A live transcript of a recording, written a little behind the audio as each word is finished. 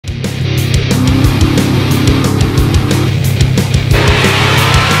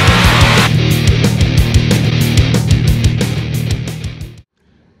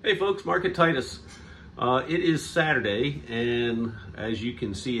folks, Market Titus. It is Saturday, and as you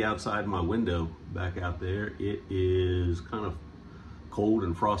can see outside my window back out there, it is kind of cold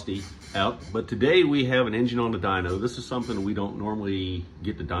and frosty out. But today we have an engine on the dyno. This is something we don't normally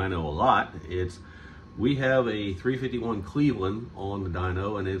get the dyno a lot. We have a 351 Cleveland on the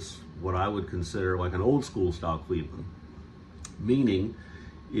dyno, and it's what I would consider like an old school style Cleveland, meaning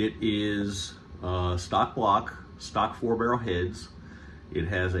it is stock block, stock 4-barrel heads. It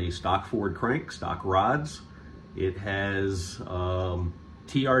has a stock Ford crank, stock rods. It has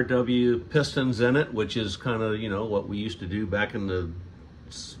TRW pistons in it, which is kind of, you know, what we used to do back in the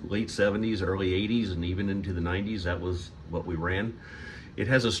late 70s, early 80s, and even into the 90s. That was what we ran. It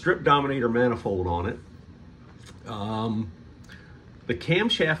has a Strip Dominator manifold on it. The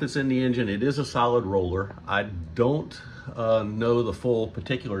camshaft that's in the engine, it is a solid roller. I don't know the full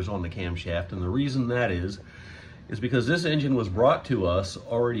particulars on the camshaft, and the reason that is because this engine was brought to us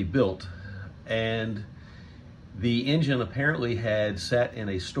already built, and the engine apparently had sat in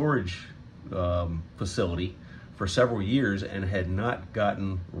a storage facility for several years and had not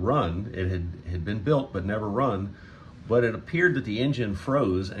gotten run. It had been built but never run, but it appeared that the engine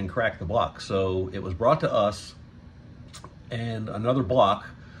froze and cracked the block. So it was brought to us and another block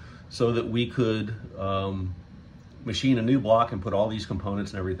so that we could machine a new block and put all these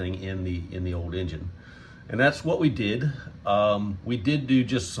components and everything in the old engine. And that's what we did. We did do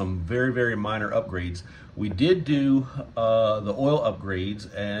just some very, very minor upgrades. We did do the oil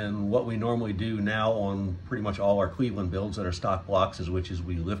upgrades, and what we normally do now on pretty much all our Cleveland builds that are stock blocks is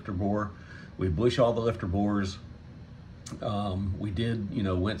we lifter bore. We bush all the lifter bores. We did, you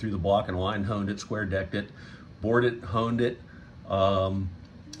know, went through the block and line honed it, square decked it, bored it, honed it,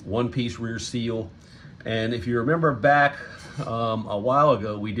 one-piece rear seal. And if you remember back a while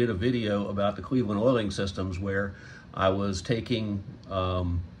ago, we did a video about the Cleveland oiling systems where I was taking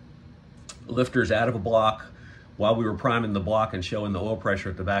lifters out of a block while we were priming the block and showing the oil pressure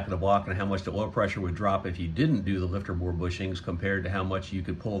at the back of the block and how much the oil pressure would drop if you didn't do the lifter bore bushings compared to how much you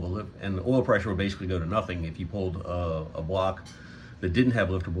could pull the lift, and the oil pressure would basically go to nothing if you pulled a block that didn't have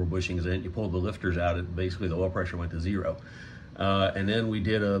lifter bore bushings in it. You pulled the lifters out, and basically the oil pressure went to zero. And then we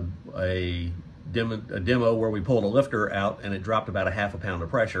did a demo where we pulled a lifter out and it dropped about a half a pound of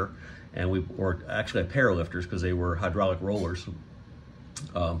pressure, and or actually a pair of lifters because they were hydraulic rollers.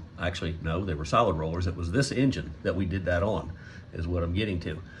 Actually, no, they were solid rollers. It was this engine that we did that on, is what I'm getting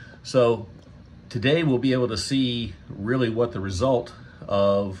to. So today we'll be able to see really what the result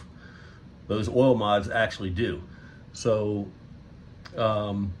of those oil mods actually do. So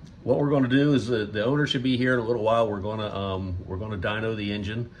what we're going to do is the owner should be here in a little while. We're going to dyno the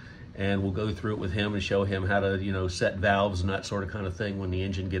engine, and we'll go through it with him and show him how to, you know, set valves and that sort of kind of thing when the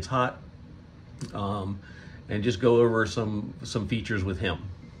engine gets hot, and just go over some features with him.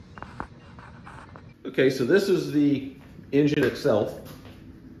 Okay, so this is the engine itself.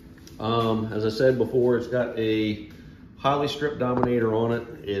 As I said before, it's got a Holley Strip Dominator on it.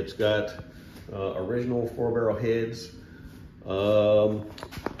 It's got original 4-barrel heads.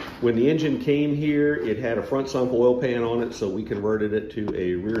 When the engine came here, it had a front sump oil pan on it, so we converted it to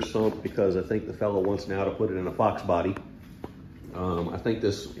a rear sump because I think the fellow wants now to put it in a Fox-body. I think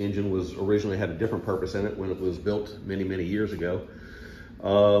this engine was originally had a different purpose in it when it was built many, many years ago.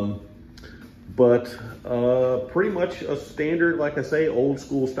 But pretty much a standard, like I say, old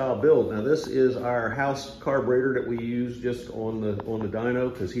school style build. Now this is our house carburetor that we use just on the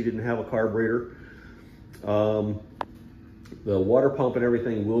dyno because he didn't have a carburetor. The water pump and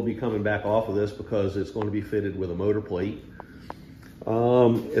everything will be coming back off of this because it's going to be fitted with a motor plate.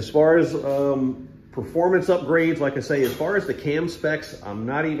 As far as performance upgrades, like I say, as far as the cam specs, I'm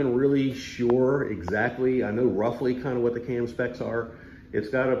not even really sure exactly. I know roughly kind of what the cam specs are. It's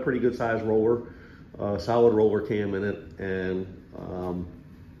got a pretty good size roller, solid roller cam in it. And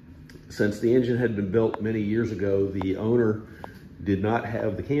since the engine had been built many years ago, the owner did not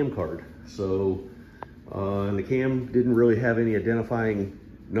have the cam card. So and the cam didn't really have any identifying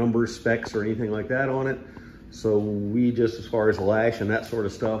numbers, specs, or anything like that on it. So we just, as far as lash and that sort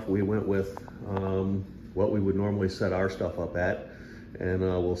of stuff, we went with what we would normally set our stuff up at, and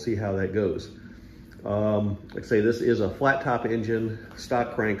we'll see how that goes. Like I say, this is a flat top engine,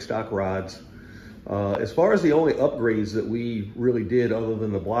 stock crank, stock rods. As far as the only upgrades that we really did other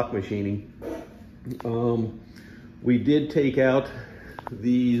than the block machining, we did take out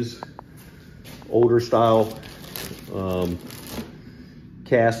these older style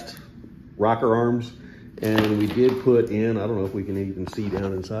cast rocker arms, and we did put in, I don't know if we can even see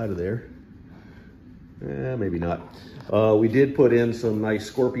down inside of there, Maybe not. We did put in some nice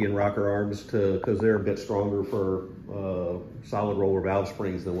Scorpion rocker arms because they're a bit stronger for solid roller valve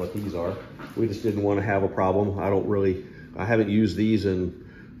springs than what these are. We just didn't want to have a problem. I haven't used these in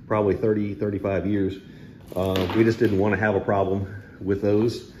probably 30, 35 years. We just didn't want to have a problem with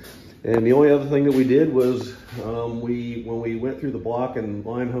those. And the only other thing that we did was when we went through the block and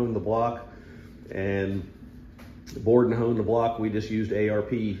line honed the block and bored and honed the block, we just used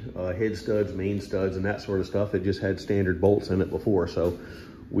ARP head studs, main studs, and that sort of stuff. It just had standard bolts in it before. So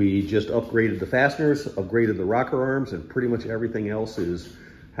we just upgraded the fasteners, upgraded the rocker arms, and pretty much everything else is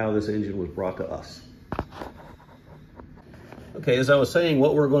how this engine was brought to us. Okay, as I was saying,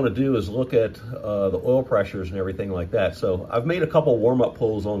 what we're going to do is look at the oil pressures and everything like that. So I've made a couple warm-up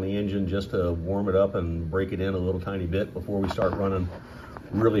pulls on the engine just to warm it up and break it in a little tiny bit before we start running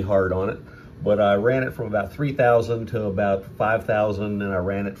really hard on it. But I ran it from about 3,000 to about 5,000, and I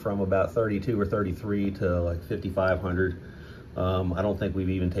ran it from about 32 or 33 to like 5,500. I don't think we've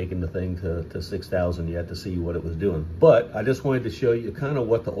even taken the thing to 6,000 yet to see what it was doing. But I just wanted to show you kind of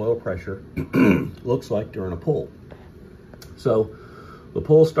what the oil pressure looks like during a pull. So the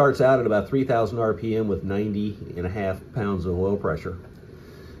pull starts out at about 3,000 RPM with 90.5 pounds of oil pressure.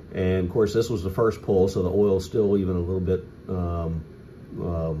 And of course, this was the first pull, so the oil's still even a little bit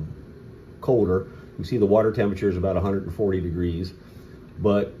colder. You can see the water temperature is about 140 degrees.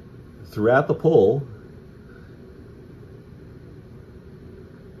 But throughout the pull,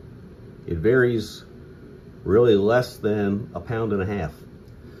 it varies really less than 1.5 pounds.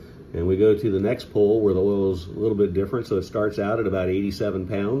 And we go to the next pull where the oil is a little bit different. So it starts out at about 87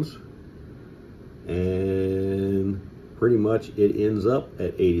 pounds. And pretty much it ends up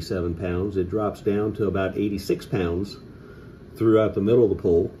at 87 pounds. It drops down to about 86 pounds throughout the middle of the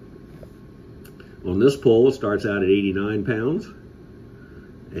pull. On this pull, it starts out at 89 pounds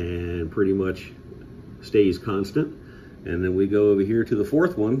and pretty much stays constant. And then we go over here to the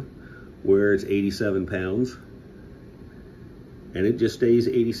fourth one where it's 87 pounds. And it just stays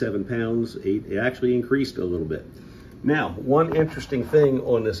 87 pounds. It actually increased a little bit. Now, one interesting thing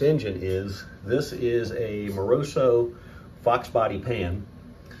on this engine is this is a Moroso Fox-body pan.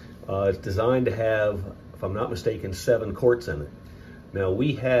 It's designed to have, if I'm not mistaken, 7 quarts in it. Now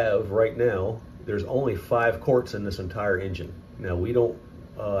we have, right now, there's only 5 quarts in this entire engine. Now we don't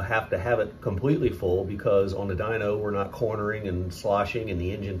have to have it completely full because on the dyno we're not cornering and sloshing and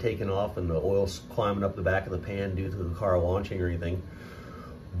the engine taking off and the oil's climbing up the back of the pan due to the car launching or anything.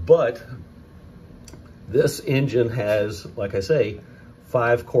 But this engine has, like I say,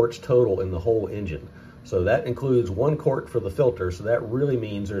 5 quarts total in the whole engine. So that includes 1 quart for the filter, so that really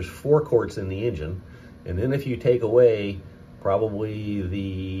means there's 4 quarts in the engine. And then if you take away probably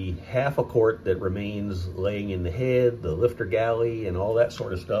the 1/2 quart that remains laying in the head, the lifter galley, and all that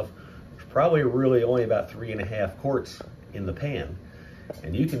sort of stuff, there's probably really only about 3.5 quarts in the pan.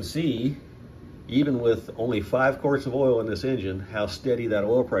 And you can see, even with only 5 quarts of oil in this engine, how steady that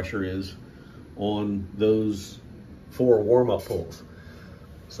oil pressure is on those 4 warm-up pulls.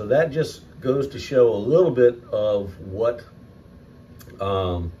 So that just goes to show a little bit of what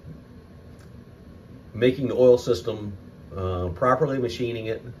making the oil system, properly machining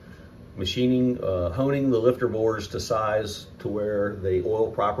it, honing the lifter bores to size to where they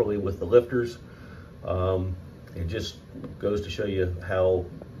oil properly with the lifters. It just goes to show you how,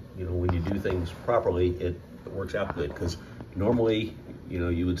 when you do things properly, it works out good. Because normally,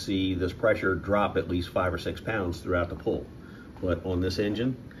 you would see this pressure drop at least 5 or 6 pounds throughout the pull. But on this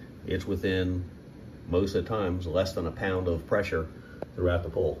engine, it's within, most of the times, less than 1 pound of pressure throughout the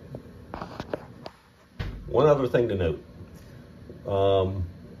pull. One other thing to note.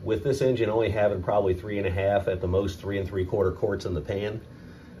 With this engine only having probably 3.5, at the most 3 3/4 quarts in the pan,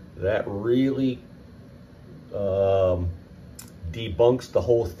 that really debunks the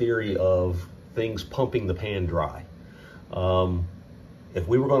whole theory of things pumping the pan dry. If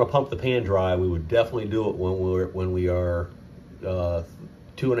we were going to pump the pan dry, we would definitely do it when we are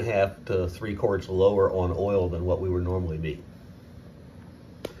 2.5 to 3 quarts lower on oil than what we would normally be.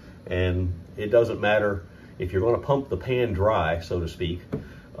 And it doesn't matter if you're going to pump the pan dry, so to speak.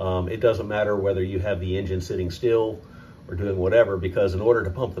 It doesn't matter whether you have the engine sitting still or doing whatever, because in order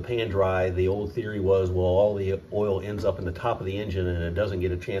to pump the pan dry, the old theory was, well, all the oil ends up in the top of the engine and it doesn't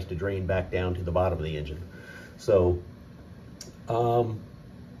get a chance to drain back down to the bottom of the engine. So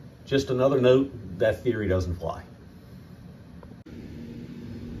just another note, that theory doesn't fly.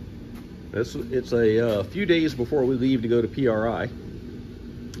 It's a few days before we leave to go to PRI.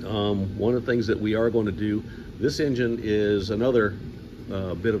 One of the things that we are going to do, this engine is another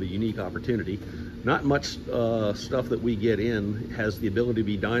bit of a unique opportunity. not much stuff that we get in has the ability to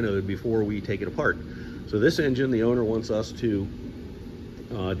be dynoed before we take it apart. So this engine, the owner wants us to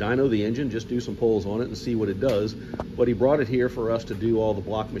dyno the engine, just do some pulls on it and see what it does. But he brought it here for us to do all the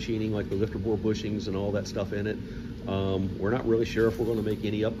block machining, like the lifter bore bushings and all that stuff in it. We're not really sure if we're going to make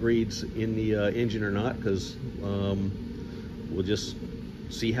any upgrades in the engine or not, because we'll just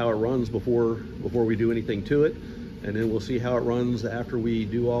see how it runs before we do anything to it, and then we'll see how it runs after we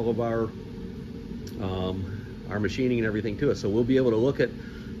do all of our machining and everything to it. So we'll be able to look at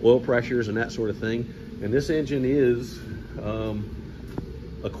oil pressures and that sort of thing. And this engine is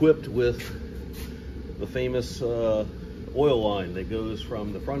equipped with the famous oil line that goes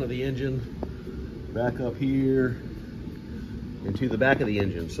from the front of the engine back up here into the back of the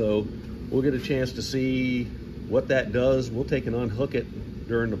engine. So we'll get a chance to see what that does. We'll take and unhook it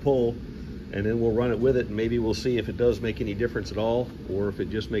during the pull, and then we'll run it with it, and maybe we'll see if it does make any difference at all, or if it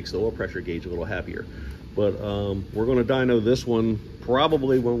just makes the oil pressure gauge a little happier. But we're going to dyno this one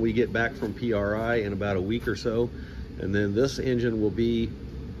probably when we get back from PRI in about a week or so, and then this engine will be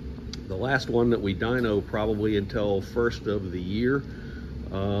the last one that we dyno probably until first of the year.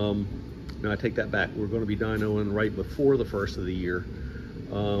 No, I take that back. We're going to be dynoing right before the first of the year.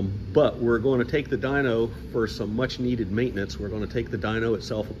 But we're going to take the dyno for some much needed maintenance. We're going to take the dyno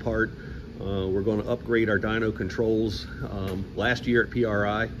itself apart. We're going to upgrade our dyno controls. Last year at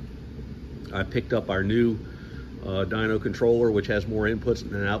PRI, I picked up our new dyno controller, which has more inputs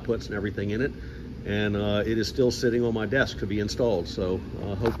and outputs and everything in it. And it is still sitting on my desk to be installed. So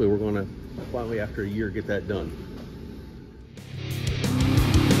hopefully we're going to finally, after a year, get that done.